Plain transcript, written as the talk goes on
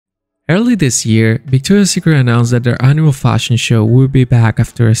Early this year, Victoria's Secret announced that their annual fashion show would be back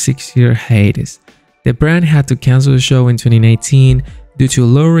after a 6-year hiatus. The brand had to cancel the show in 2019 due to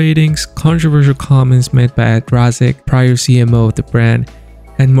low ratings, controversial comments made by Ed Razek, prior CMO of the brand,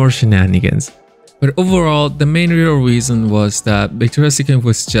 and more shenanigans. But overall, the main real reason was that Victoria's Secret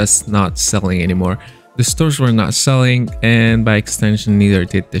was just not selling anymore. The stores were not selling, and by extension, neither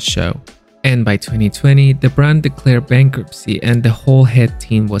did the show. And by 2020, the brand declared bankruptcy and the whole head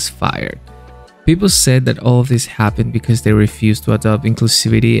team was fired. People said that all of this happened because they refused to adopt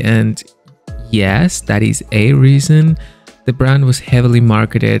inclusivity, and yes, that is a reason. The brand was heavily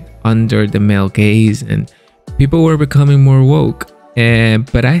marketed under the male gaze and people were becoming more woke.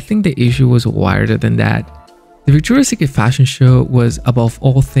 But I think the issue was wider than that. The Victoria's Secret fashion show was above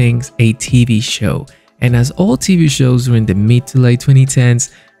all things a TV show, and as all TV shows during the mid to late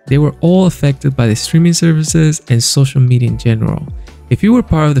 2010s, they were all affected by the streaming services and social media in general. If you were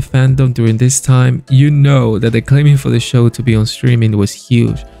part of the fandom during this time, you know that the claiming for the show to be on streaming was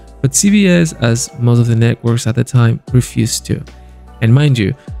huge, but CBS, as most of the networks at the time, refused to. And mind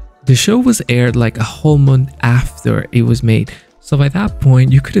you, the show was aired like a whole month after it was made, so by that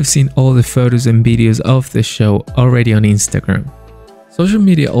point, you could have seen all the photos and videos of the show already on Instagram. Social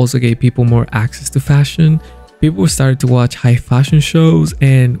media also gave people more access to fashion. People started to watch high fashion shows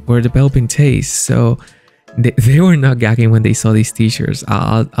and were developing tastes, so they were not gagging when they saw these t-shirts,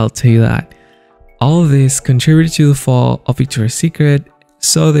 I'll tell you that. All of this contributed to the fall of Victoria's Secret,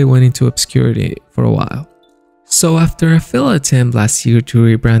 so they went into obscurity for a while. So after a failed attempt last year to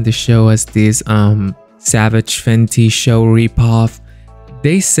rebrand the show as this Savage Fenty show ripoff,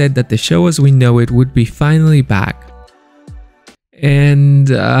 they said that the show as we know it would be finally back. And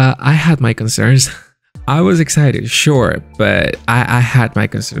I had my concerns. I was excited, sure, but I had my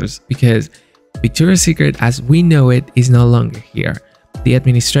concerns because Victoria's Secret as we know it is no longer here. The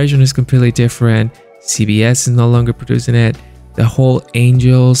administration is completely different. CBS is no longer producing it. The whole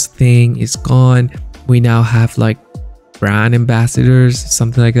Angels thing is gone. We now have like brand ambassadors,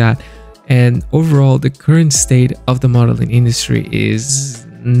 something like that. And overall, the current state of the modeling industry is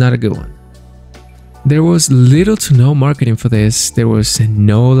not a good one. There was little to no marketing for this. There was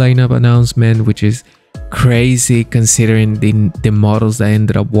no lineup announcement, which is crazy considering the models that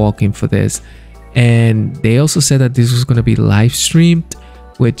ended up walking for this. And they also said that this was going to be live streamed,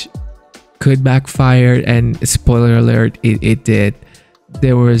 which could backfire, and spoiler alert, it did.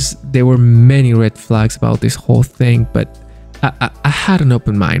 There were many red flags about this whole thing, but I had an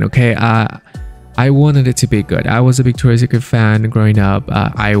open mind, okay? I wanted it to be good. I was a Victoria's Secret fan growing up.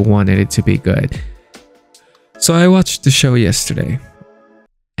 I wanted it to be good. So I watched the show yesterday,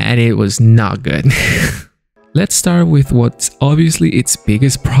 and it was not good. Let's start with what's obviously its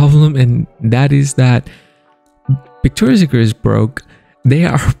biggest problem, and that is that Victoria's Secret is broke. They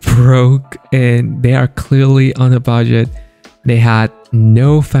are broke, and they are clearly on a budget. They had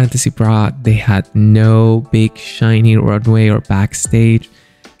no fantasy bra, they had no big shiny runway or backstage.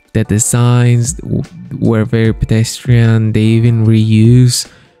 The designs were very pedestrian. They even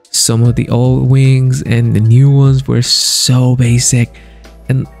reused some of the old wings, and the new ones were so basic.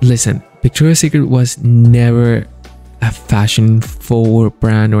 And listen, Victoria's Secret was never a fashion forward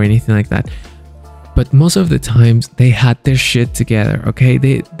brand or anything like that, but most of the times they had their shit together, okay?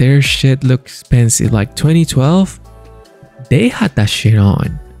 Their shit looked expensive. Like 2012, they had that shit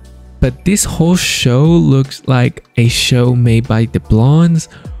on, but this whole show looks like a show made by the Blondes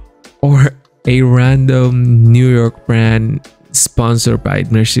or a random New York brand sponsored by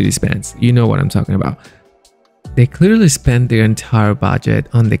Mercedes-Benz. You know what I'm talking about. They clearly spent their entire budget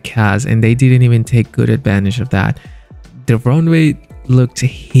on the cast, and they didn't even take good advantage of that. The runway looked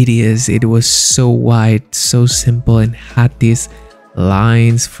hideous. It was so wide, so simple, and had these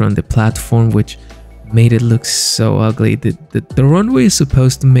lines from the platform which made it look so ugly. The runway is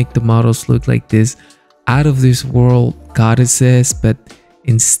supposed to make the models look like this out of this world goddesses, but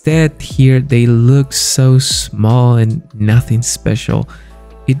instead here they look so small and nothing special.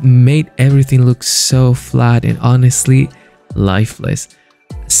 It made everything look so flat and honestly lifeless.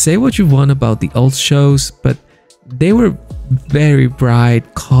 Say what you want about the old shows, but they were very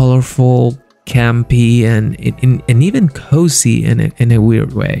bright, colorful, campy, and even cozy in a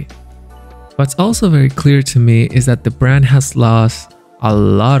weird way. What's also very clear to me is that the brand has lost a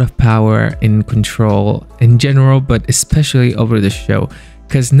lot of power and control in general, but especially over the show,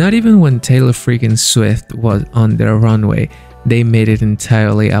 because not even when Taylor freaking Swift was on their runway, they made it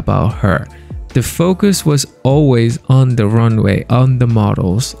entirely about her. The focus was always on the runway, on the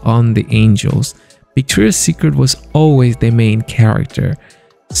models, on the angels. Victoria's Secret was always the main character.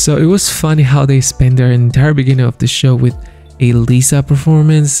 So it was funny how they spent their entire beginning of the show with a Lisa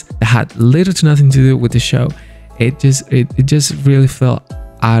performance that had little to nothing to do with the show. It just really felt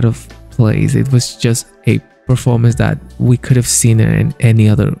out of place. It was just a performance that we could have seen in any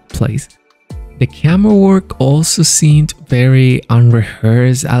other place. The camera work also seemed very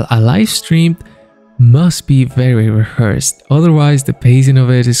unrehearsed. A live stream must be very rehearsed, otherwise the pacing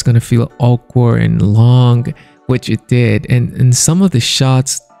of it is gonna feel awkward and long, which it did. And some of the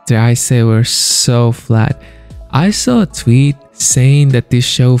shots, dare I say, were so flat. I saw a tweet saying that this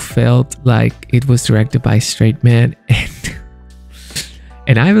show felt like it was directed by a straight man,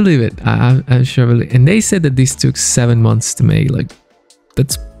 and I believe it. I'm sure I believe. And they said that this took 7 months to make. Like,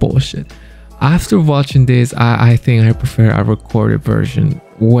 that's bullshit. After watching this, I think I prefer a recorded version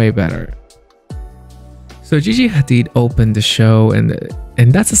way better. So Gigi Hadid opened the show, and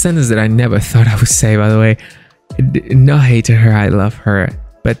that's a sentence that I never thought I would say, by the way. No hate to her, I love her,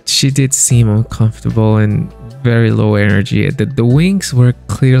 but she did seem uncomfortable and very low energy. The wings were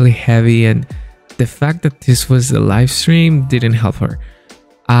clearly heavy, and the fact that this was a live stream didn't help her.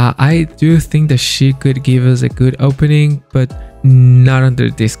 I do think that she could give us a good opening, but not under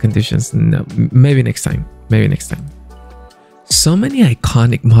these conditions. No, maybe next time. Maybe next time. So many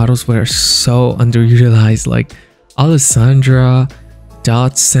iconic models were so underutilized, like Alessandra,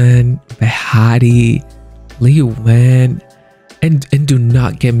 Dodson, Behati, Li Wen, and do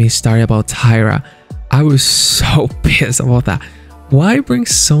not get me started about Tyra. I was so pissed about that. Why bring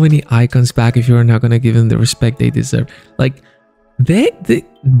so many icons back if you're not gonna give them the respect they deserve? Like, they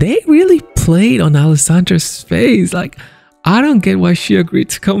really played on Alessandra's face. Like, I don't get why she agreed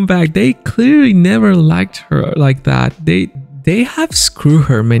to come back. They clearly never liked her like that. They have screwed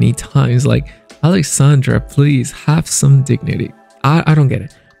her many times. Like, Alexandra, please have some dignity. I don't get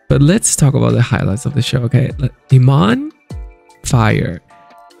it. But let's talk about the highlights of the show, okay? Iman, fire.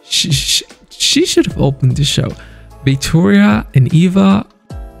 She should have opened the show. Victoria and Eva,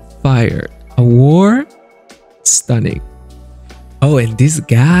 fire. A war, stunning. Oh, and this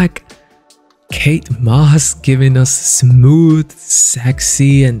gag, Kate Moss giving us smooth,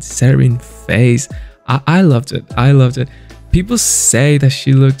 sexy, and serene face. I loved it. I loved it. People say that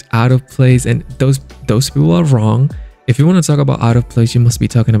she looked out of place, and those people are wrong. If you want to talk about out of place, you must be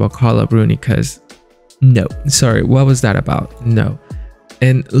talking about Carla Bruni, because no, sorry, what was that about? No.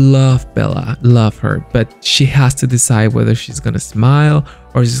 And love Bella, love her, but she has to decide whether she's gonna smile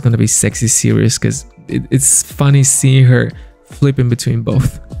or she's gonna be sexy serious, because it's funny seeing her flipping between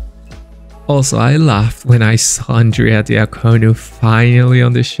both. Also, I laughed when I saw Andrea Diacono finally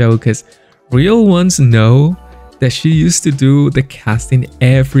on the show, because real ones know that she used to do the casting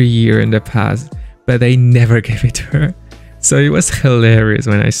every year in the past, but they never gave it to her. So it was hilarious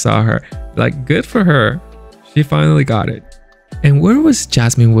when I saw her. Like, good for her. She finally got it. And where was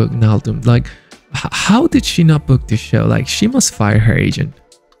Jasmine Wijnaldum? Like, how did she not book the show? Like, she must fire her agent.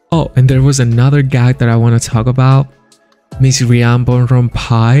 Oh, and there was another gag that I want to talk about. Miss Rian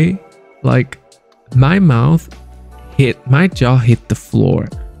Bonrompai. Like, my jaw hit the floor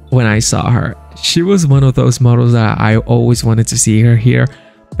when I saw her. She was one of those models that I always wanted to see her here,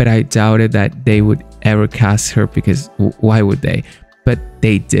 but I doubted that they would ever cast her, because why would they? But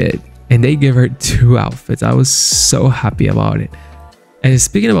they did, and they gave her 2 outfits. I was so happy about it. And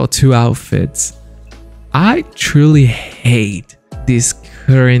speaking about 2 outfits, I truly hate this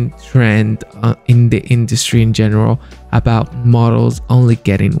current trend in the industry in general about models only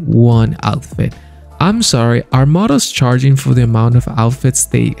getting 1 outfit. I'm sorry, are models charging for the amount of outfits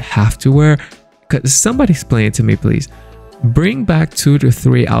they have to wear? Because somebody explain it to me, please. Bring back 2 to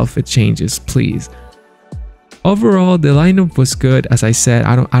 3 outfit changes, please. Overall, the lineup was good. As I said,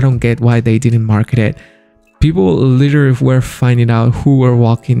 I don't get why they didn't market it. People literally were finding out who were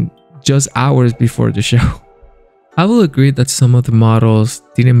walking just hours before the show. I will agree that some of the models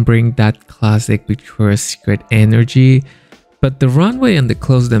didn't bring that classic Victoria's Secret energy, but the runway and the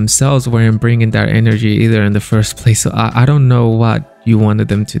clothes themselves weren't bringing that energy either in the first place. So I don't know what you wanted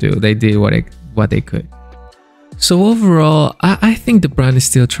them to do. They did what they could. So overall, I think the brand is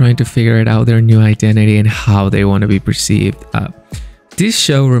still trying to figure it out, their new identity and how they want to be perceived. This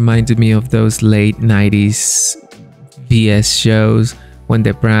show reminded me of those late 90s VS shows when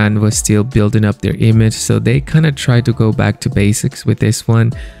the brand was still building up their image, so they kind of tried to go back to basics with this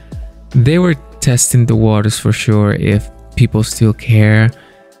one. They were testing the waters for sure if people still care,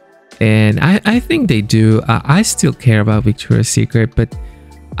 and I think they do. I still care about Victoria's Secret, but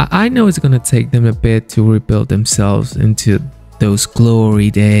I know it's gonna take them a bit to rebuild themselves into those glory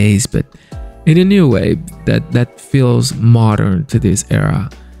days, but in a new way that feels modern to this era.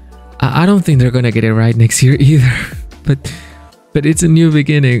 I don't think they're gonna get it right next year either, but it's a new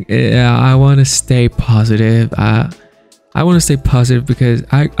beginning. I want to stay positive. I want to stay positive because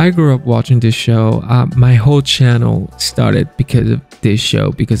I grew up watching this show. My whole channel started because of this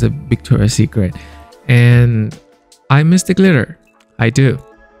show, because of Victoria's Secret. And I miss the glitter. I do.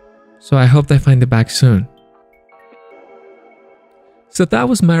 So I hope they find it back soon. So that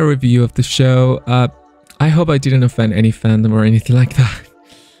was my review of the show. I hope I didn't offend any fandom or anything like that.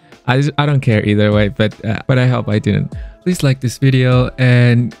 I don't care either way, but I hope I didn't. Please like this video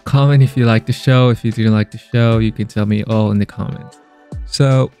and comment if you like the show. If you didn't like the show, you can tell me all in the comments.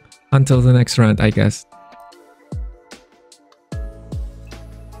 So until the next rant, I guess.